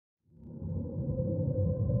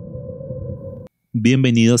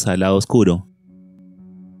Bienvenidos al lado oscuro.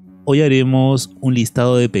 Hoy haremos un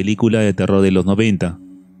listado de películas de terror de los 90,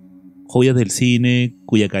 joyas del cine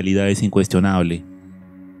cuya calidad es incuestionable.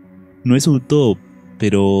 No es un top,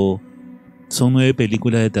 pero son 9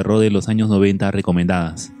 películas de terror de los años 90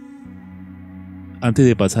 recomendadas. Antes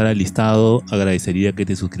de pasar al listado, agradecería que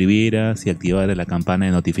te suscribieras y activaras la campana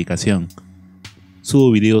de notificación.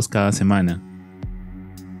 Subo videos cada semana.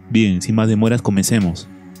 Bien, sin más demoras, comencemos.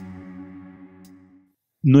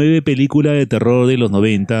 9 películas de terror de los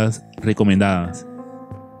 90 recomendadas.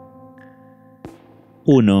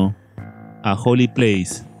 1. A Holy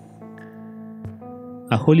Place.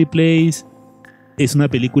 A Holy Place es una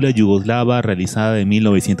película yugoslava realizada en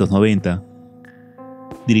 1990,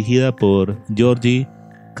 dirigida por Georgi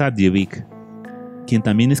Kadjevic, quien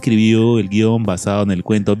también escribió el guión basado en el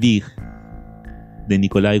cuento Big de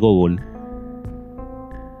Nikolai Gogol.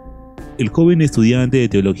 El joven estudiante de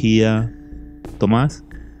teología, Tomás,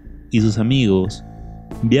 y sus amigos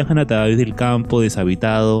viajan a través del campo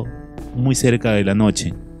deshabitado muy cerca de la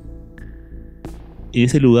noche. En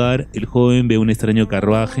ese lugar, el joven ve un extraño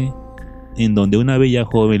carruaje en donde una bella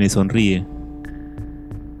joven le sonríe.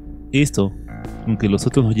 Esto, aunque los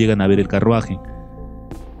otros no llegan a ver el carruaje.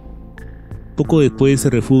 Poco después se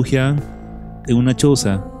refugian en una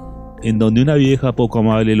choza en donde una vieja poco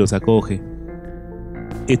amable los acoge.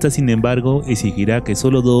 Esta, sin embargo, exigirá que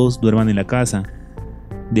solo 2 duerman en la casa,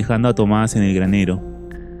 dejando a Tomás en el granero.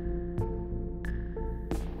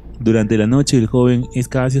 Durante la noche el joven es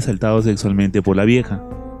casi asaltado sexualmente por la vieja.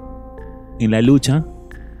 En la lucha,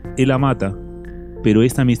 él la mata, pero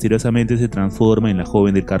esta misteriosamente se transforma en la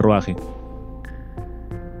joven del carruaje.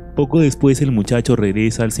 Poco después el muchacho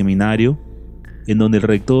regresa al seminario, en donde el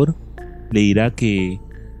rector le dirá que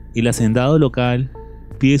el hacendado local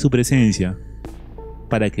pide su presencia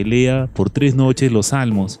para que lea por 3 noches los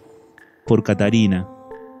salmos por Catarina,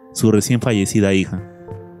 su recién fallecida hija.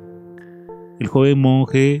 El joven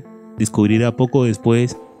monje descubrirá poco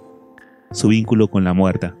después su vínculo con la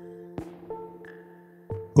muerta.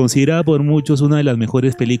 Considerada por muchos una de las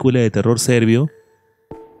mejores películas de terror serbio,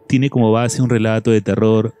 tiene como base un relato de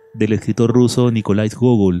terror del escritor ruso Nikolai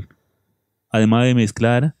Gogol, además de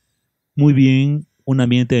mezclar muy bien un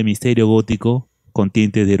ambiente de misterio gótico con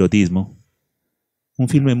tintes de erotismo. Un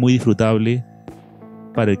filme muy disfrutable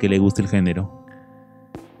para el que le guste el género.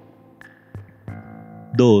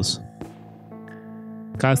 2.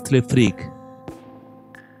 Castle Freak.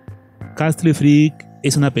 Castle Freak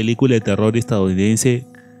es una película de terror estadounidense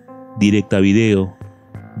directa a video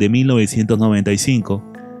de 1995,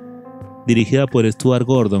 dirigida por Stuart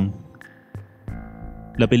Gordon.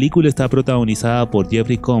 La película está protagonizada por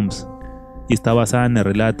Jeffrey Combs y está basada en el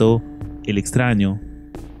relato El extraño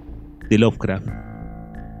de Lovecraft.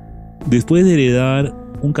 Después de heredar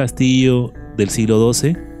un castillo del siglo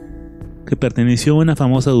XII que perteneció a una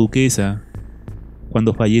famosa duquesa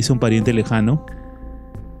cuando fallece un pariente lejano,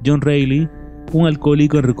 John Reilly, un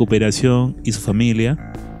alcohólico en recuperación, y su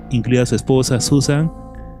familia, incluida su esposa Susan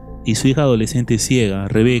y su hija adolescente ciega,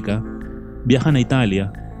 Rebecca, viajan a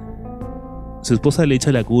Italia. Su esposa le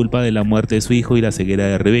echa la culpa de la muerte de su hijo y la ceguera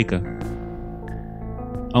de Rebecca.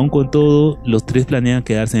 Aun con todo, los 3 planean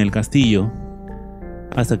quedarse en el castillo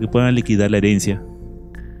hasta que puedan liquidar la herencia.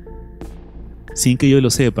 Sin que ellos lo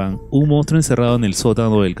sepan, un monstruo encerrado en el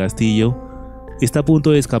sótano del castillo está a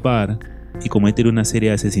punto de escapar y cometer una serie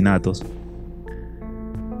de asesinatos.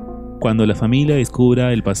 Cuando la familia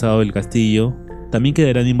descubra el pasado del castillo, también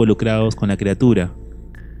quedarán involucrados con la criatura,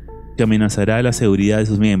 que amenazará la seguridad de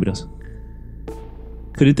sus miembros.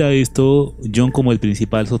 Frente a esto, John, como el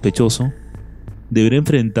principal sospechoso, deberá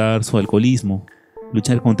enfrentar su alcoholismo,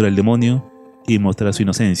 luchar contra el demonio y mostrar su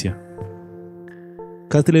inocencia.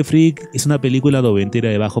 Castle Freak es una película noventera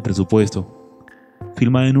de bajo presupuesto,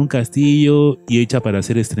 filmada en un castillo y hecha para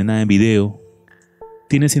ser estrenada en video.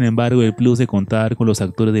 Tiene, sin embargo, el plus de contar con los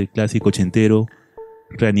actores del clásico ochentero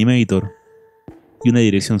Reanimator y una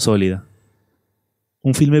dirección sólida.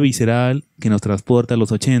 Un filme visceral que nos transporta a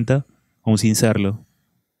los 80, aún sin serlo.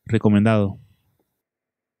 Recomendado.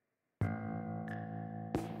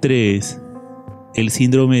 3. El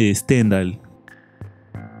síndrome de Stendhal.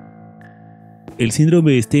 El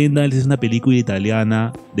síndrome de Stendhal es una película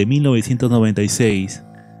italiana de 1996,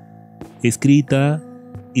 escrita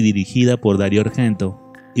y dirigida por Dario Argento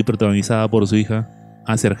y protagonizada por su hija,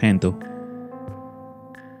 Asia Argento.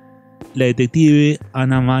 La detective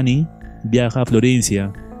Anna Mani viaja a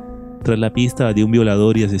Florencia tras la pista de un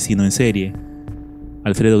violador y asesino en serie,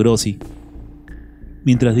 Alfredo Grossi.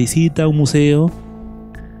 Mientras visita un museo,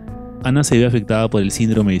 Anna se ve afectada por el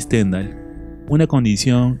síndrome de Stendhal, una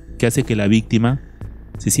condición que hace que la víctima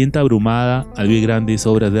se siente abrumada al ver grandes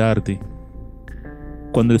obras de arte.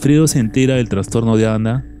 Cuando Alfredo se entera del trastorno de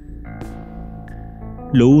Ana,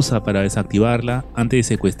 lo usa para desactivarla antes de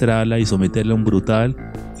secuestrarla y someterla a un brutal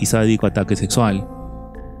y sádico ataque sexual.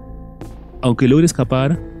 Aunque logra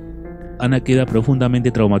escapar, Ana queda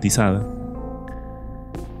profundamente traumatizada.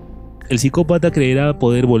 El psicópata creerá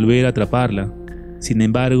poder volver a atraparla. Sin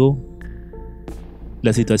embargo,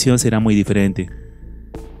 la situación será muy diferente.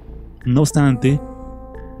 No obstante,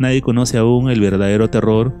 nadie conoce aún el verdadero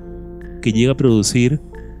terror que llega a producir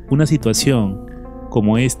una situación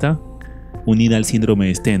como esta, unida al síndrome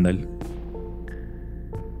de Stendhal.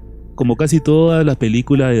 Como casi todas las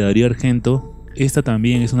películas de Darío Argento, esta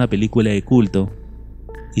también es una película de culto,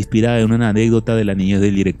 inspirada en una anécdota de la niñez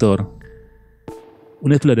del director.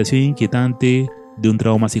 Una exploración inquietante de un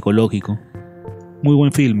trauma psicológico. Muy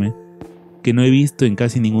buen filme, que no he visto en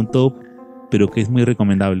casi ningún top, pero que es muy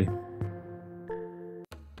recomendable.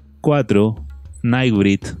 4.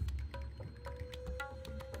 Nightbreed.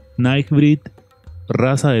 Nightbreed,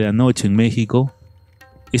 raza de la noche en México,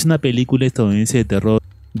 es una película estadounidense de terror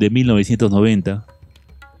de 1990,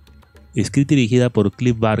 escrita y dirigida por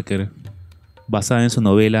Clive Barker, basada en su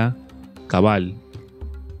novela Cabal.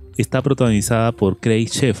 Está protagonizada por Craig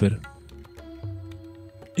Sheffer.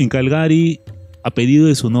 En Calgary, a pedido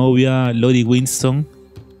de su novia Lori Winston,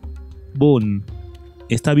 Boone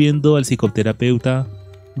está viendo al psicoterapeuta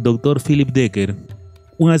Dr. Philip Decker,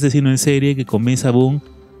 un asesino en serie que convence a Boone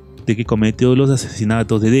de que cometió los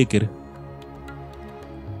asesinatos de Decker.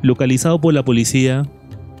 Localizado por la policía,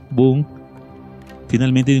 Boone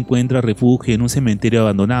finalmente encuentra refugio en un cementerio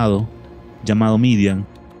abandonado llamado Midian,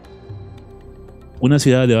 una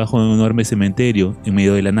ciudad debajo de un enorme cementerio en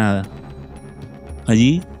medio de la nada.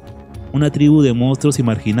 Allí, una tribu de monstruos y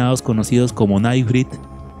marginados conocidos como Nightbreed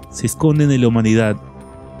se esconden de la humanidad.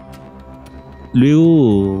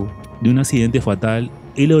 Luego de un accidente fatal,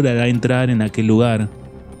 él logrará entrar en aquel lugar.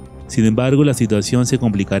 Sin embargo, la situación se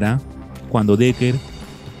complicará cuando Decker,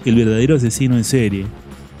 el verdadero asesino en serie,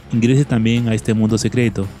 ingrese también a este mundo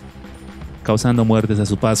secreto, causando muertes a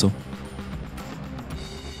su paso.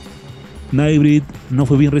 Nightbreed no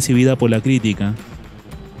fue bien recibida por la crítica,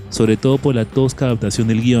 sobre todo por la tosca adaptación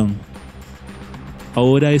del guión.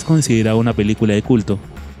 Ahora es considerada una película de culto.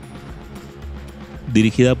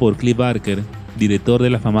 Dirigida por Clive Barker, director de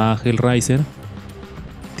la afamada Hellraiser,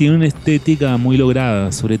 tiene una estética muy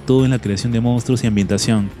lograda, sobre todo en la creación de monstruos y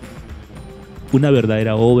ambientación. Una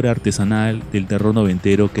verdadera obra artesanal del terror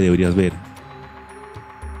noventero que deberías ver.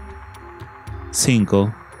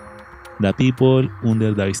 5. The People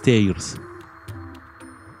Under the Stairs.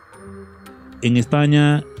 En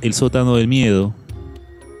España, El sótano del miedo.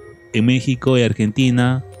 En México y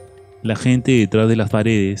Argentina, La gente detrás de las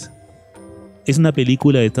paredes. Es una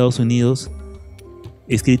película de Estados Unidos,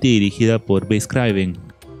 escrita y dirigida por Wes Craven.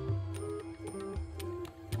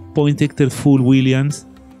 Poindexter Full Williams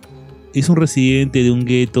es un residente de un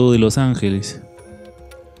gueto de Los Ángeles.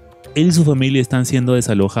 Él y su familia están siendo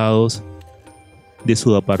desalojados de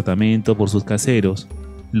su apartamento por sus caseros,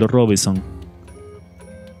 los Robinson.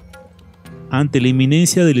 Ante la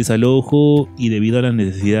inminencia del desalojo y debido a la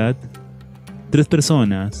necesidad, 3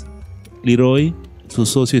 personas, Leroy, su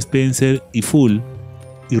socio Spencer y Full,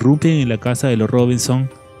 irrumpen en la casa de los Robinson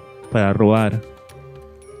para robar.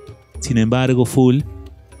 Sin embargo, Full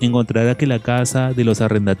encontrará que la casa de los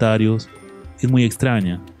arrendatarios es muy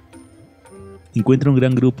extraña. Encuentra un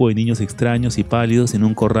gran grupo de niños extraños y pálidos en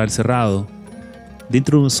un corral cerrado,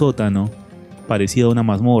 dentro de un sótano parecido a una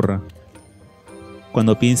mazmorra.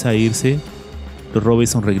 Cuando piensa irse, los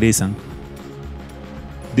Robinson regresan.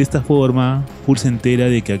 De esta forma, Full se entera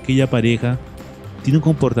de que aquella pareja tiene un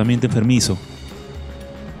comportamiento enfermizo.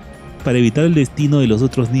 Para evitar el destino de los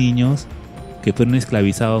otros niños que fueron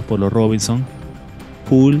esclavizados por los Robinson,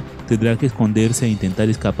 Full tendrá que esconderse e intentar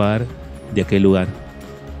escapar de aquel lugar.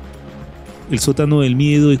 El sótano del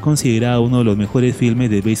miedo es considerado uno de los mejores filmes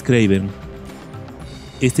de Wes Craven.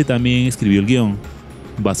 Este también escribió el guión,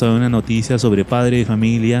 basado en una noticia sobre padres de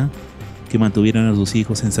familia que mantuvieron a sus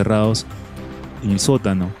hijos encerrados en el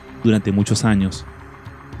sótano durante muchos años.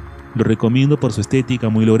 Lo recomiendo por su estética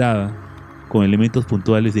muy lograda, con elementos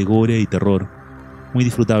puntuales de gore y terror, muy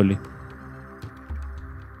disfrutable.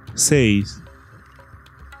 6.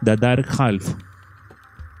 The Dark Half.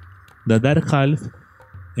 The Dark Half,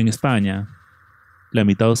 en España, La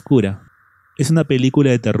mitad oscura, es una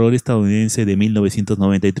película de terror estadounidense de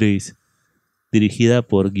 1993, dirigida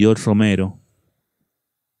por George Romero.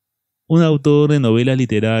 Un autor de novelas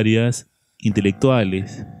literarias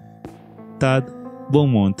intelectuales, Tad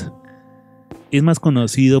Beaumont, es más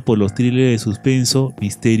conocido por los thrillers de suspenso,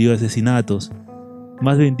 misterio y asesinatos,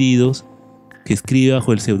 más vendidos, que escribe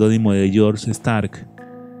bajo el seudónimo de George Stark.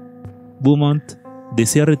 Beaumont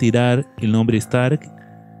desea retirar el nombre Stark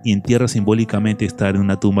y entierra simbólicamente Stark en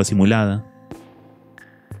una tumba simulada.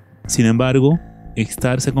 Sin embargo,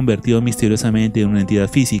 Stark se ha convertido misteriosamente en una entidad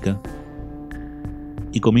física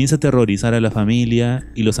y comienza a aterrorizar a la familia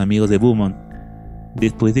y los amigos de Beaumont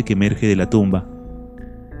después de que emerge de la tumba.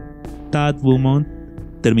 Tad Beaumont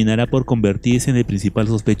terminará por convertirse en el principal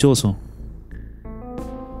sospechoso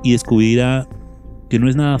y descubrirá que no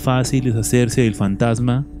es nada fácil deshacerse del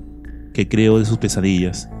fantasma que creó de sus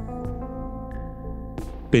pesadillas.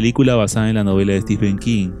 Película basada en la novela de Stephen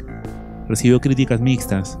King. Recibió críticas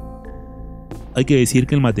mixtas. Hay que decir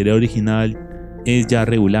que el material original es ya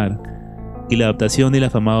regular y la adaptación del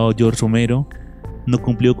afamado George Romero no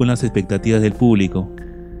cumplió con las expectativas del público,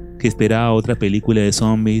 que esperaba otra película de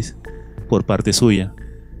zombies por parte suya.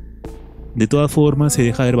 De todas formas, se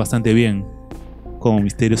deja ver bastante bien, como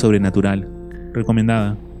misterio sobrenatural.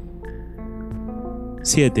 Recomendada.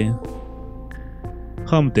 7.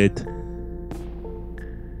 Haunted.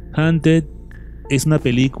 Haunted es una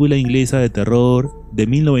película inglesa de terror de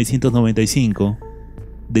 1995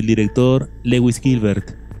 del director Lewis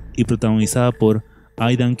Gilbert y protagonizada por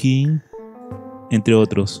Aidan King, entre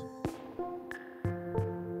otros.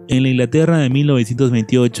 En la Inglaterra de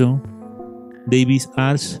 1928, David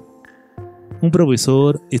Arch, un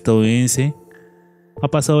profesor estadounidense, ha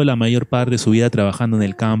pasado la mayor parte de su vida trabajando en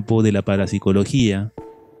el campo de la parapsicología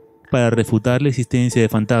para refutar la existencia de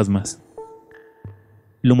fantasmas.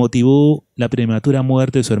 Lo motivó la prematura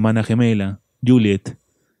muerte de su hermana gemela, Juliet,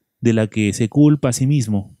 de la que se culpa a sí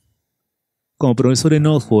mismo. Como profesor en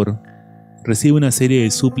Oxford, recibe una serie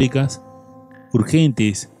de súplicas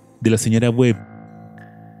urgentes de la señora Webb,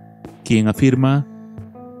 quien afirma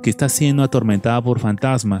que está siendo atormentada por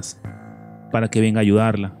fantasmas para que venga a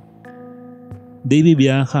ayudarla. David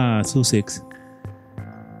viaja a Sussex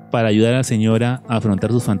para ayudar a la señora a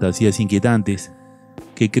afrontar sus fantasías inquietantes,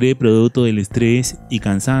 que cree producto del estrés y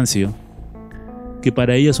cansancio, que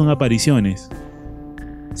para ella son apariciones.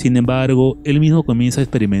 Sin embargo, él mismo comienza a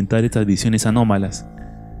experimentar estas visiones anómalas.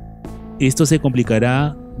 Esto se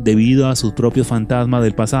complicará debido a sus propios fantasmas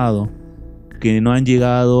del pasado, que no han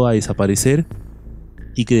llegado a desaparecer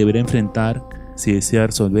y que deberá enfrentar si desea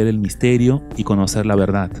resolver el misterio y conocer la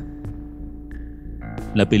verdad.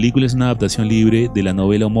 La película es una adaptación libre de la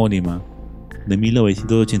novela homónima de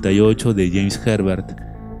 1988 de James Herbert.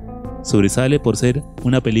 Sobresale por ser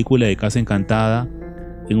una película de casa encantada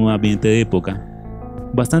en un ambiente de época,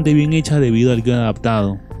 bastante bien hecha debido al guion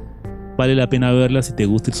adaptado. Vale la pena verla si te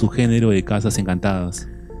gusta el subgénero de casas encantadas.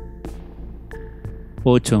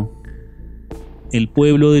 8. El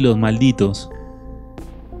pueblo de los malditos.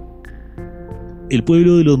 El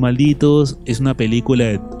pueblo de los malditos es una película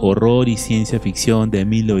de horror y ciencia ficción de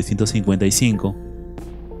 1955,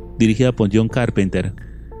 dirigida por John Carpenter.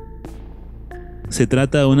 Se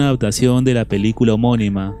trata de una adaptación de la película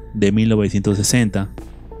homónima de 1960,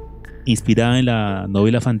 inspirada en la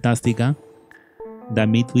novela fantástica The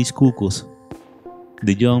Midwich Cuckoos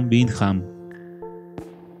de John Wyndham.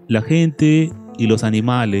 La gente y los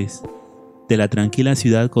animales de la tranquila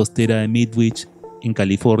ciudad costera de Midwich, en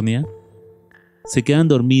California, se quedan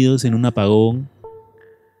dormidos en un apagón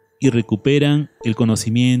y recuperan el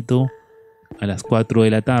conocimiento a las 4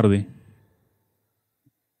 de la tarde.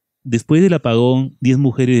 Después del apagón, 10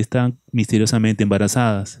 mujeres están misteriosamente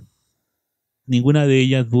embarazadas. Ninguna de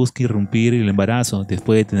ellas busca irrumpir el embarazo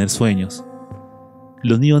después de tener sueños.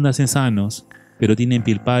 Los niños nacen sanos, pero tienen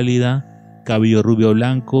piel pálida, cabello rubio o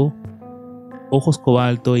blanco, ojos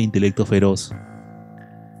cobalto e intelecto feroz.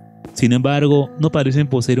 Sin embargo, no parecen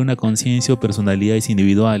poseer una conciencia o personalidades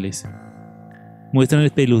individuales. Muestran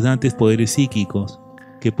espeluznantes poderes psíquicos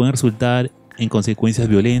que pueden resultar en consecuencias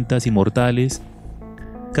violentas y mortales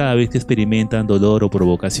cada vez que experimentan dolor o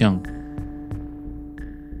provocación.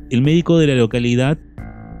 El médico de la localidad,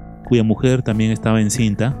 cuya mujer también estaba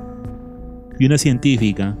encinta, y una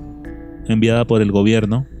científica, enviada por el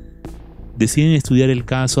gobierno, deciden estudiar el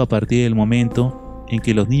caso a partir del momento en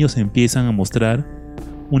que los niños empiezan a mostrar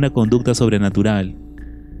una conducta sobrenatural.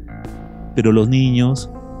 Pero los niños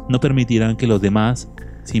no permitirán que los demás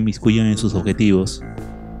se inmiscuyan en sus objetivos.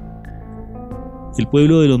 El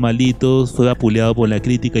pueblo de los malditos fue vapuleado por la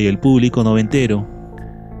crítica y el público noventero.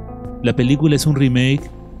 La película es un remake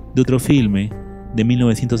de otro filme de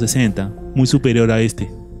 1960, muy superior a este.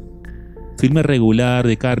 Filme regular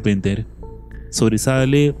de Carpenter,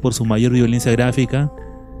 sobresale por su mayor violencia gráfica,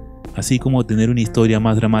 así como tener una historia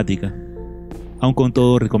más dramática, aun con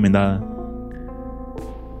todo recomendada.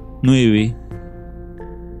 9.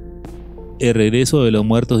 El regreso de los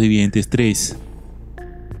muertos vivientes 3.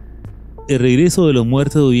 El regreso de los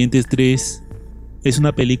muertos vivientes 3 es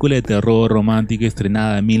una película de terror romántico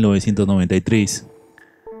estrenada en 1993.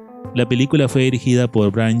 La película fue dirigida por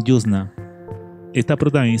Brian Yuzna. Está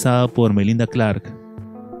protagonizada por Melinda Clarke.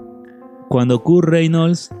 Cuando Kurt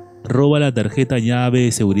Reynolds roba la tarjeta llave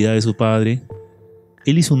de seguridad de su padre,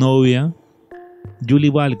 él y su novia, Julie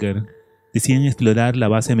Walker, deciden explorar la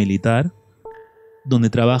base militar donde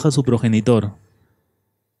trabaja su progenitor.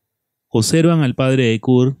 Observan al padre de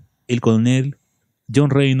Kurt, el coronel John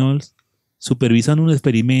Reynolds, supervisando un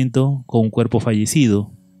experimento con un cuerpo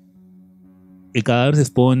fallecido. El cadáver se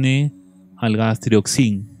expone al gas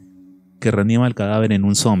trioxin, que reanima al cadáver en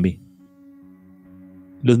un zombie.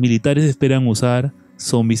 Los militares esperan usar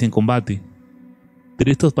zombies en combate, pero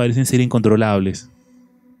estos parecen ser incontrolables,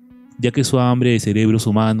 ya que su hambre de cerebros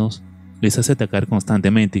humanos les hace atacar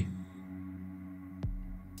constantemente.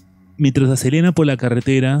 Mientras aceleran por la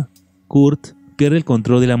carretera, Kurt pierde el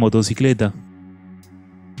control de la motocicleta.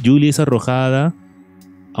 Julie es arrojada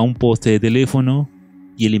a un poste de teléfono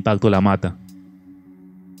y el impacto la mata.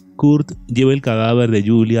 Kurt lleva el cadáver de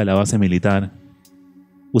Julie a la base militar.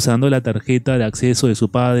 Usando la tarjeta de acceso de su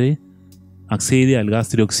padre, accede al gas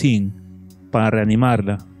trioxin para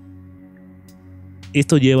reanimarla.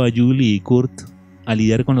 Esto lleva a Julie y Kurt a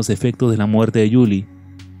lidiar con los efectos de la muerte de Julie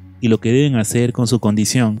y lo que deben hacer con su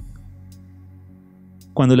condición.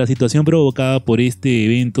 Cuando la situación provocada por este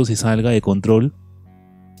evento se salga de control,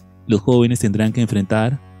 los jóvenes tendrán que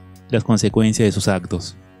enfrentar las consecuencias de sus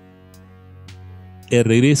actos. El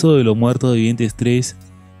regreso de los muertos vivientes 3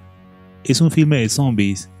 es un filme de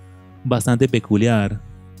zombies bastante peculiar,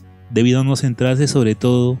 debido a no centrarse sobre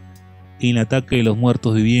todo en el ataque de los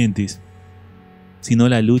muertos vivientes, sino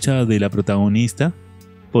la lucha de la protagonista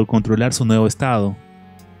por controlar su nuevo estado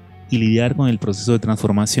y lidiar con el proceso de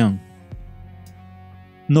transformación.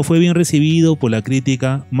 No fue bien recibido por la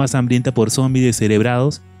crítica, más hambrienta por zombies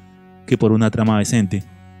descerebrados que por una trama decente.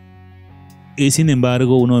 Es sin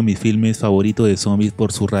embargo uno de mis filmes favoritos de zombies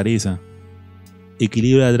por su rareza.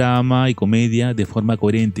 Equilibra drama y comedia de forma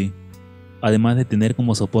coherente, además de tener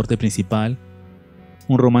como soporte principal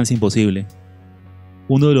un romance imposible.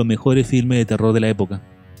 Uno de los mejores filmes de terror de la época.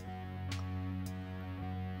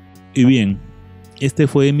 Y bien, este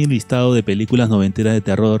fue mi listado de películas noventeras de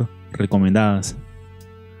terror recomendadas.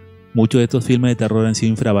 Muchos de estos filmes de terror han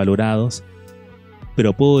sido infravalorados,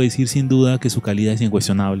 pero puedo decir sin duda que su calidad es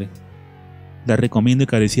incuestionable. La recomiendo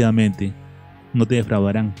encarecidamente, no te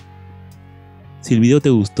defraudarán. Si el video te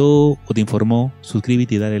gustó o te informó,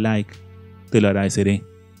 suscríbete y dale like, te lo agradeceré.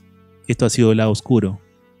 Esto ha sido El Lado Oscuro.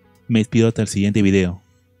 Me despido hasta el siguiente video.